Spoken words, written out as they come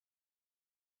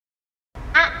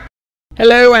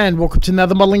Hello and welcome to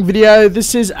another modeling video.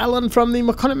 This is Alan from the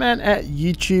Mechanic Man at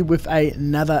YouTube with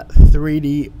another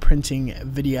 3D printing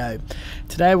video.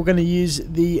 Today we're going to use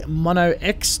the Mono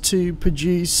X to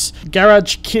produce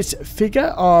garage kit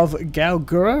figure of Gawr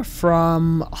Gura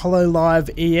from Hololive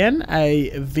EN,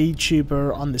 a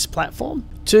VTuber on this platform.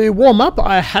 To warm up,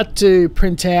 I had to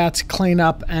print out, clean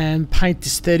up and paint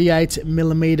this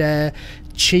 38mm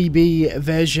chibi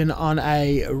version on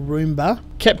a Roomba.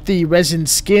 Kept the resin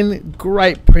skin,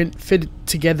 great print, fitted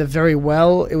together very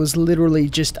well. It was literally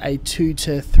just a 2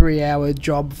 to 3 hour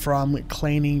job from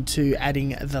cleaning to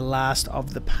adding the last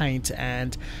of the paint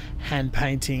and hand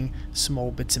painting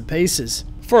small bits and pieces.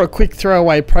 For a quick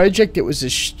throwaway project, it was a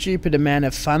stupid amount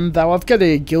of fun, though I've got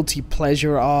a guilty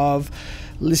pleasure of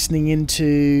listening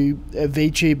into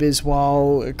VTubers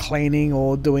while cleaning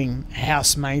or doing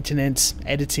house maintenance,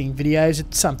 editing videos.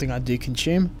 It's something I do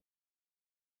consume.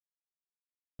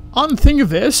 On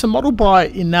Thingiverse, a model by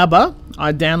Inaba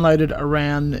I downloaded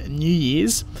around New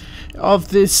Year's of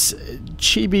this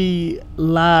chibi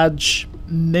large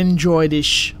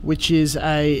nendoroid-ish, which is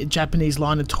a Japanese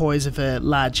line of toys of a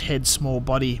large head, small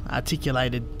body,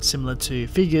 articulated similar to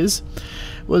figures,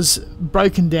 was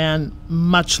broken down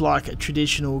much like a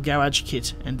traditional garage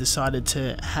kit and decided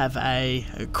to have a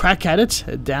crack at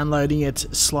it, downloading it,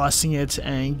 slicing it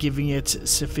and giving it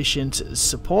sufficient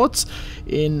supports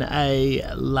in a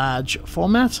large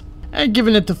format, and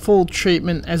giving it the full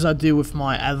treatment as I do with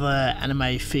my other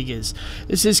anime figures.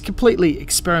 This is completely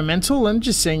experimental and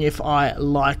just seeing if I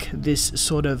like this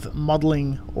sort of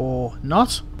modeling or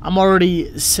not. I'm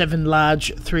already 7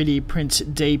 large 3D prints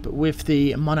deep with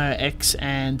the Mono X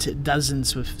and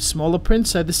dozens with smaller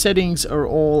prints, so the settings are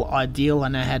all ideal. I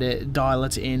know how to dial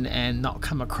it in and not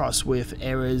come across with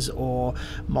errors or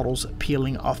models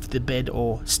peeling off the bed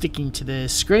or sticking to the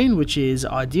screen, which is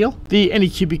ideal. The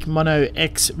Anycubic Mono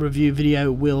X review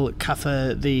video will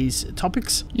cover these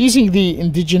topics. Using the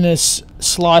indigenous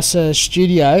Slicer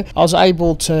Studio, I was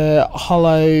able to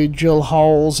hollow drill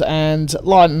holes and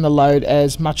lighten the load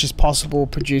as much as possible,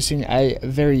 producing a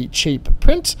very cheap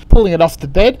print. Pulling it off the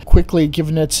bed, quickly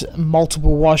giving it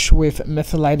multiple wash with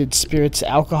methylated spirits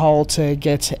alcohol to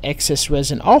get excess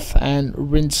resin off, and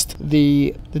rinsed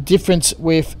the difference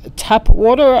with tap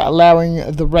water,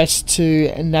 allowing the rest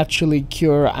to naturally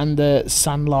cure under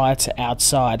sunlight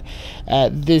outside.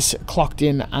 This clocked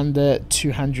in under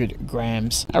 200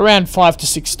 grams, around $5 to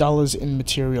 $6 in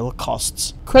material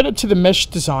costs. Credit to the mesh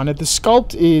designer, the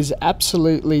sculpt is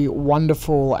absolutely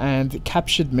wonderful and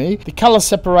captured me. The color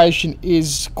separation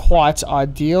is quite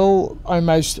ideal,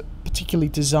 almost particularly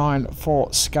designed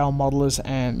for scale modelers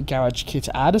and garage kit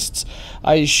artists.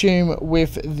 I assume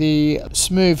with the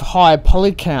smooth high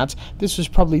poly count, this was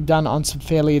probably done on some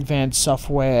fairly advanced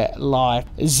software like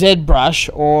ZBrush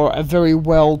or a very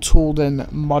well tooled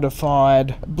and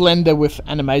modified blender with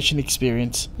animation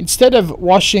experience. Instead of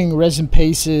washing resin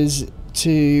pieces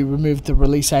to remove the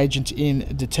release agent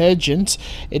in detergent,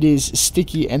 it is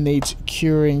sticky and needs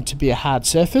curing to be a hard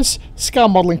surface. Scale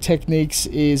modeling techniques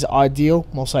is ideal,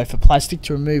 also for plastic,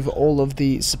 to remove all of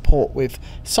the support with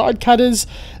side cutters,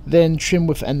 then trim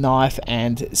with a knife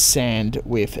and sand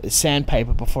with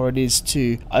sandpaper before it is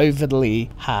too overly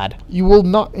hard. You will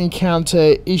not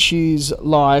encounter issues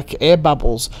like air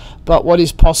bubbles, but what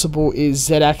is possible is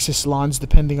Z-axis lines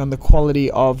depending on the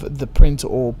quality of the print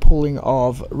or pulling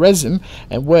of resin,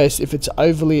 and worse if it's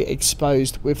overly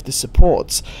exposed with the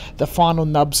supports. The final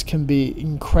nubs can be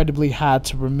incredibly hard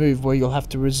to remove, where you'll have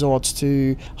to resort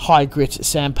to high grit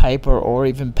sandpaper or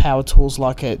even power tools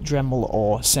like a Dremel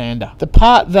or sander. The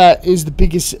part that is the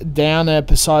biggest downer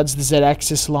besides the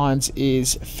Z-axis lines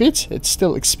is fit. It's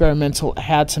still experimental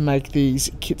how to make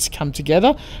these kits come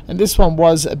together, and this one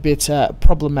was a bit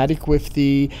problematic with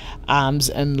the arms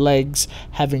and legs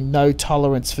having no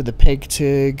tolerance for the peg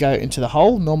to go into the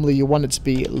hole. Normally you want it to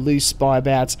be loose by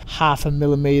about 0.5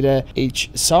 millimeter each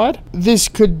side. This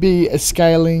could be a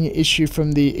scaling issue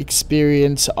from the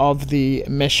experience of the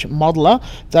mesh modeler,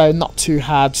 though not too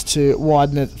hard to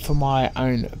widen it for my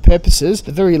own purposes.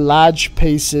 The very large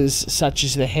pieces such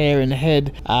as the hair and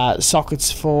head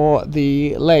sockets for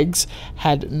the legs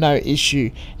had no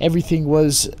issue. Everything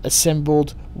was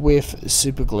assembled with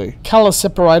super glue. Color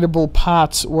separatable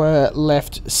parts were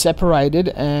left separated,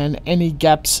 and any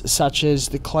gaps such as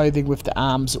the clothing with the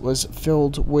arms was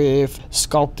filled with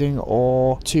sculpting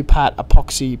or 2-part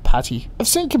epoxy putty. I've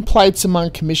seen complaints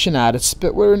among commission artists,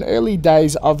 but we're in early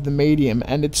days of the medium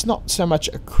and it's not so much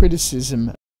a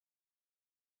criticism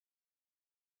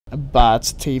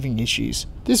but teething issues.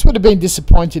 This would have been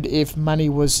disappointed if money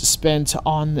was spent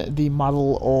on the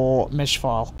model or mesh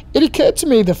file. It occurred to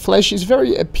me the flesh is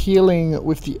very appealing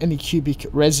with the Anycubic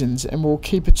resins, and we'll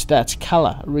keep it to that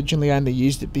colour. Originally only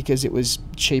used it because it was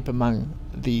cheap among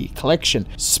the collection.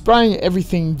 Spraying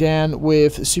everything down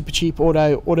with super cheap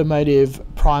automotive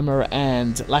primer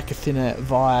and lacquer thinner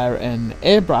via an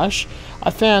airbrush, I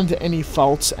found any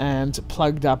faults and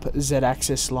plugged up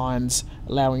Z-axis lines,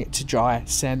 allowing it to dry,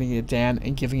 sanding it down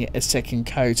and giving it a second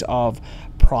coat of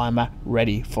primer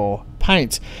ready for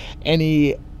paint.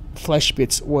 Any flesh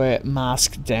bits were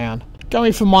masked down.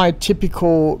 Going for my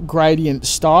typical gradient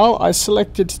style, I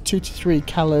selected 2 to 3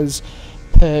 colours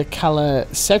per colour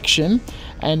section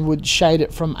and would shade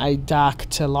it from a dark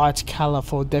to light colour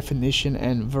for definition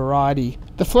and variety.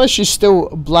 The flesh is still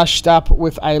blushed up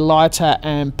with a lighter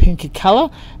and pinker colour,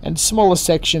 and smaller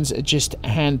sections are just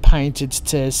hand painted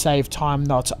to save time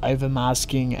not over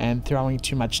masking and throwing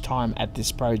too much time at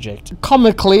this project.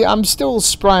 Comically, I'm still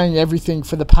spraying everything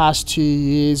for the past 2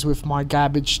 years with my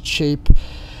garbage cheap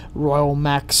Royal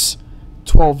Max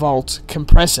 12-volt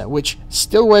compressor, which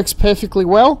still works perfectly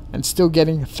well and still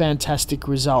getting fantastic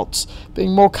results.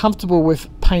 Being more comfortable with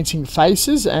painting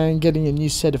faces and getting a new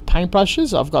set of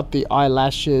paintbrushes, I've got the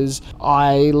eyelashes,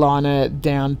 eyeliner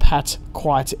down pat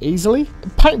quite easily.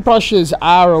 Paintbrushes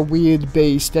are a weird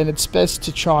beast, and it's best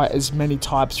to try as many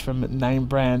types from name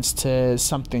brands to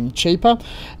something cheaper,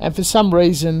 and for some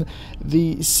reason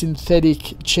the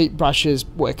synthetic cheap brushes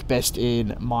work best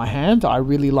in my hand. I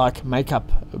really like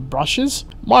makeup brushes.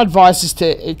 My advice is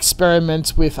to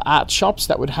experiment with art shops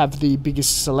that would have the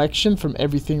biggest selection, from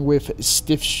everything with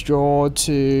stiff straw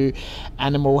to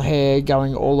animal hair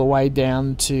going all the way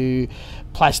down to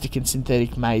plastic and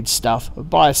synthetic made stuff.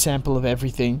 Buy a sample of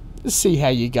everything, see how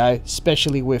you go,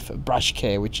 especially with brush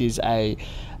care, which is a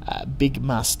big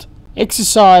must.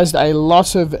 Exercised a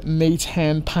lot of neat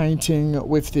hand painting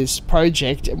with this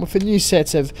project, and with a new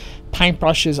set of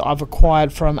paintbrushes I've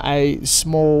acquired from a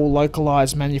small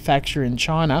localized manufacturer in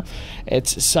China,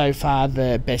 it's so far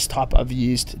the best type I've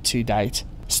used to date.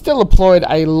 Still employed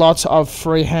a lot of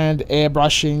freehand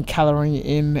airbrushing, colouring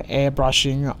in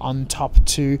airbrushing on top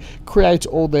to create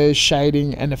all the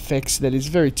shading and effects that is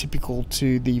very typical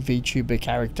to the VTuber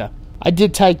character. I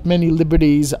did take many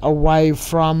liberties away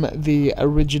from the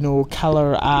original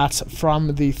colour art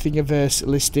from the Thingiverse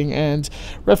listing and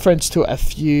reference to a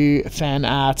few fan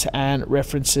art and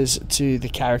references to the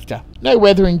character. No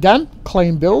weathering done,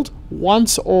 clean build.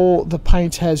 Once all the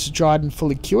paint has dried and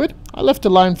fully cured, I left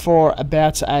alone for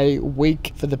about a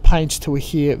week for the paint to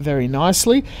adhere very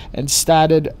nicely and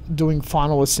started doing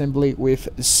final assembly with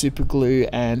super glue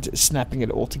and snapping it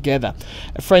all together.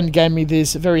 A friend gave me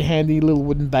this very handy little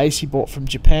wooden base he bought from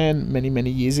Japan many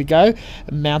years ago,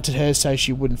 and mounted her so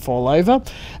she wouldn't fall over.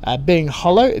 Being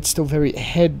hollow, it's still very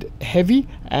head heavy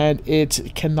and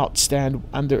it cannot stand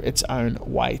under its own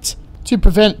weight. To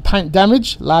prevent paint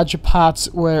damage, larger parts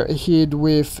were adhered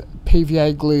with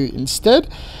PVA glue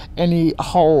instead. Any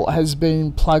hole has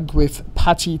been plugged with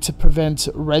putty to prevent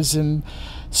resin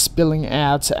spilling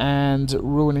out and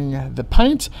ruining the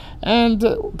paint, and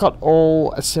got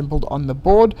all assembled on the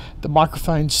board. The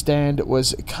microphone stand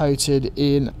was coated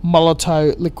in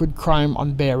Molotov liquid chrome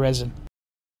on bare resin.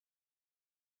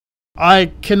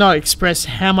 I cannot express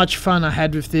how much fun I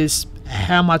had with this,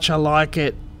 how much I like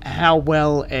it, how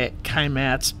well it came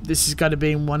out. This is going to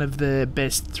be one of the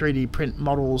best 3D print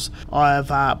models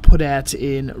I've put out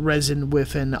in resin,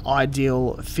 with an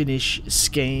ideal finish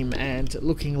scheme and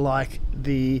looking like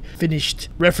the finished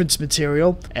reference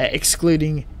material,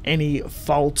 excluding any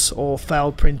faults or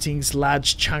failed printings,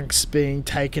 large chunks being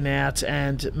taken out,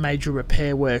 and major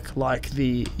repair work like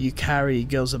the Yukari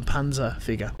Girls and Panzer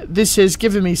figure. This has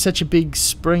given me such a big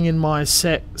spring in my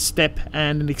step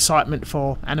and an excitement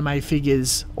for anime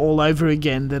figures all over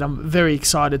again that I'm very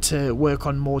excited to work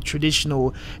on more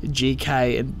traditional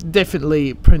GK and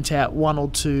definitely print out 1 or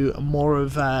 2 more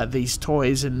of these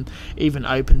toys, and even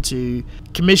open to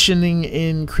commissioning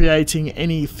in creating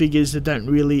any figures that don't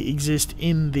really exist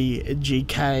in the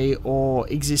GK or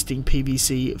existing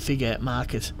PVC figure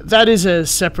market. That is a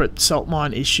separate salt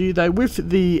mine issue, though. With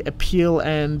the appeal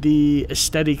and the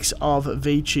aesthetics of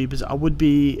VTubers, I would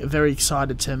be very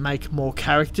excited to make more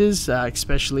characters,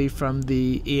 especially from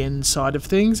the EN side of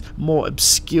things, more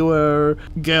obscure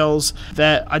girls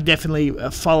that I definitely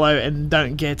follow and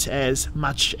don't get as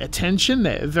much attention.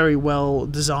 They're very well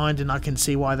designed, and I can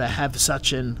see why they have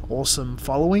such an awesome awesome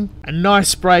following. A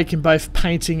nice break in both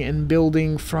painting and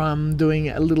building from doing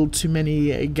a little too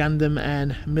many Gundam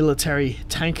and military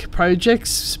tank projects,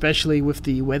 especially with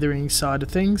the weathering side of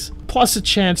things. Plus a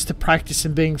chance to practice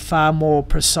and being far more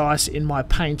precise in my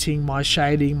painting, my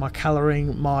shading, my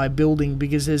colouring, my building,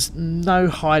 because there's no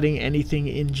hiding anything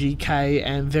in GK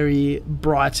and very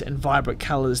bright and vibrant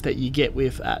colours that you get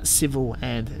with civil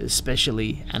and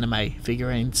especially anime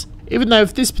figurines. Even though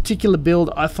with this particular build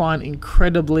I find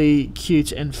incredibly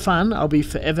cute and fun, I'll be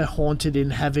forever haunted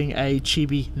in having a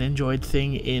chibi nendoroid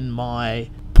thing in my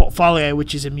portfolio,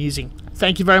 which is amusing.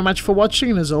 Thank you very much for watching,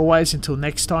 and as always, until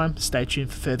next time, stay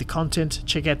tuned for further content.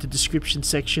 Check out the description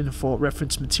section for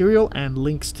reference material and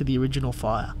links to the original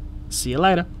file. See you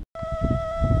later.